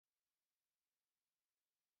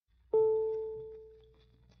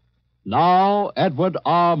Now, Edward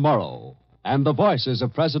R. Murrow and the voices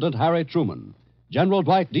of President Harry Truman, General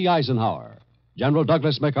Dwight D. Eisenhower, General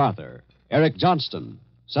Douglas MacArthur, Eric Johnston,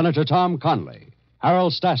 Senator Tom Connally,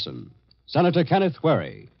 Harold Stassen, Senator Kenneth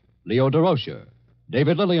Wherry, Leo DeRocher,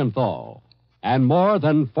 David Lilienthal, and more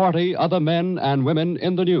than 40 other men and women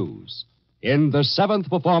in the news in the seventh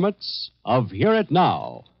performance of Hear It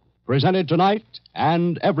Now, presented tonight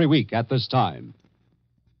and every week at this time.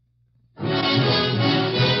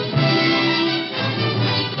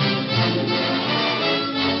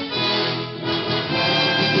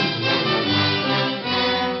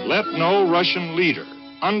 Let no Russian leader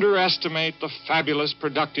underestimate the fabulous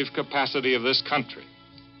productive capacity of this country.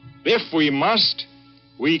 If we must,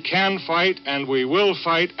 we can fight, and we will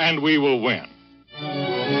fight, and we will win.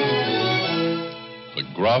 The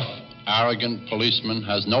gruff, arrogant policeman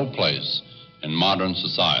has no place in modern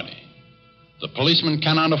society. The policeman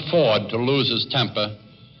cannot afford to lose his temper,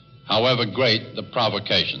 however great the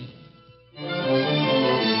provocation.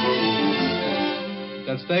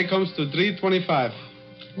 That steak comes to $3.25.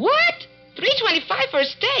 What? $3.25 for a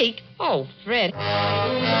steak? Oh, Fred.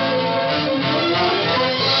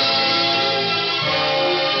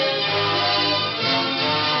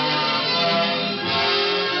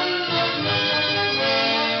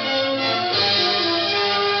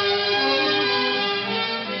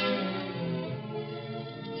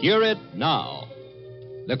 Hear It Now.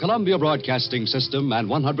 The Columbia Broadcasting System and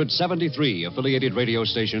 173 affiliated radio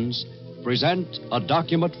stations present A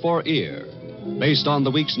Document for Ear, based on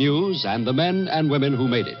the week's news and the men and women who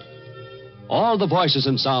made it. All the voices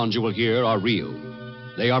and sounds you will hear are real.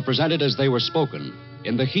 They are presented as they were spoken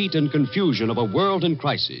in the heat and confusion of a world in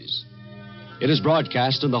crisis. It is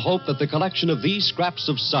broadcast in the hope that the collection of these scraps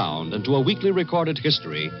of sound into a weekly recorded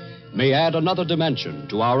history may add another dimension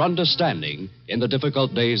to our understanding in the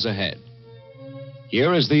difficult days ahead.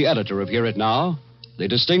 Here is the editor of Hear It Now, the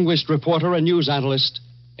distinguished reporter and news analyst,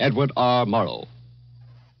 Edward R. Murrow.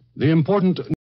 The important